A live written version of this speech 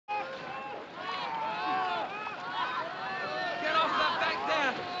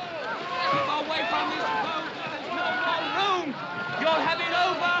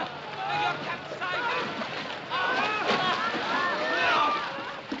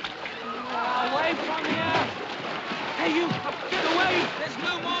Get away! There's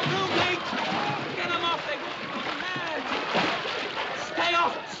no more room, mate! Get them off, they won't go mad! Stay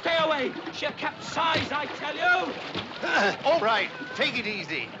off! Stay away! She'll capsize, I tell you! All right, take it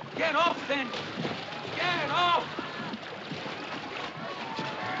easy. Get off, then! Get off!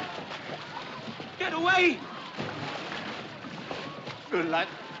 Get away! Good luck.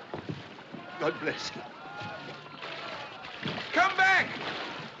 God bless you. Come back!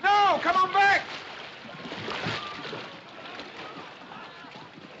 No, come on back!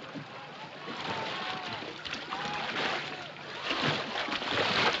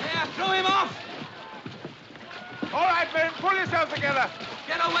 There, throw him off! All right, men, pull yourselves together.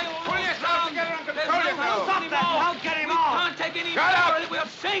 Get away, all Pull those yourselves drums. together and There's control no yourselves. room Stop that. anymore. I'll get him We off. can't take any Shut more, up. or we'll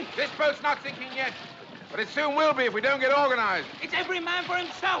sink. This boat's not sinking yet, but it soon will be if we don't get organized. It's every man for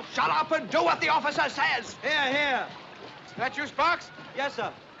himself. Shut up and do what the officer says. Here, here. Is that you, Sparks? Yes,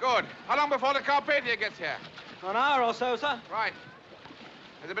 sir. Good. How long before the Carpathia gets here? An hour or so, sir. Right.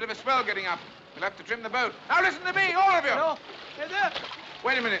 There's a bit of a swell getting up. We'll have to trim the boat. Now listen to me, all of you. No. Hey there.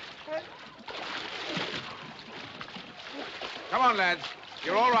 Wait a minute. Come on, lads.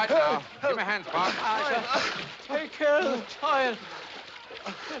 You're all right now. Give me a hand, Sparks. Take care of the child.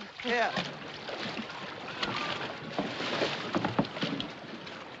 Here.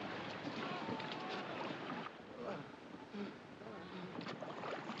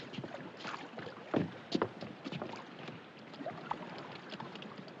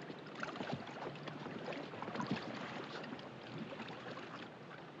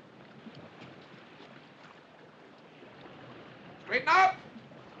 Straighten up.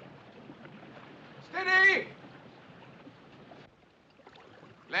 Steady.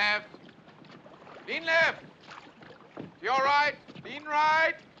 Left. Lean left. To your right. Lean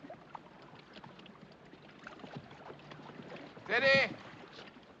right. Steady.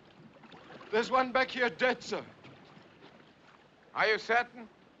 There's one back here dead, sir. Are you certain?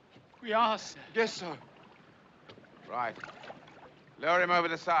 We are, sir. Yes, sir. Right. Lower him over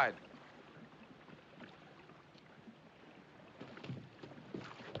the side.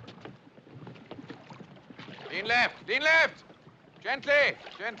 Lean left. Lean left. Gently.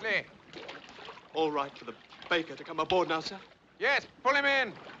 Gently. All right for the baker to come aboard now, sir? Yes, pull him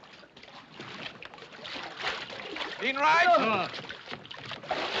in. Lean right.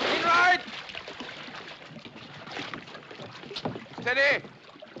 Lean right. Steady.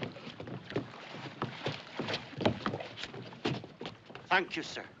 Thank you,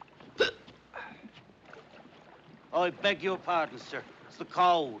 sir. I beg your pardon, sir. It's the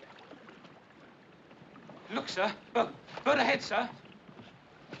cold. Look, sir. Boat ahead, sir.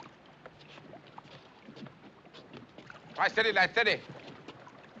 Right, steady, lad, steady.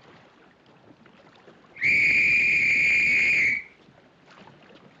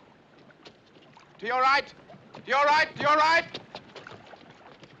 To your right. To your right. To your right.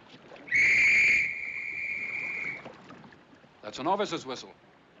 That's an officer's whistle.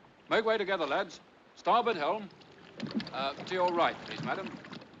 Make way together, lads. Starboard helm. To your right, please, madam.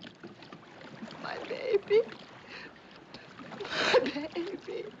 My baby. My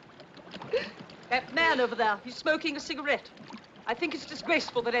baby. That man over there, he's smoking a cigarette. I think it's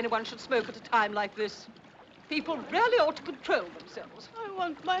disgraceful that anyone should smoke at a time like this. People really ought to control themselves. I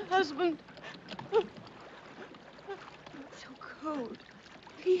want my husband. So cold.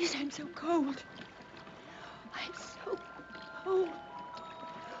 Please, I'm so cold. I'm so cold.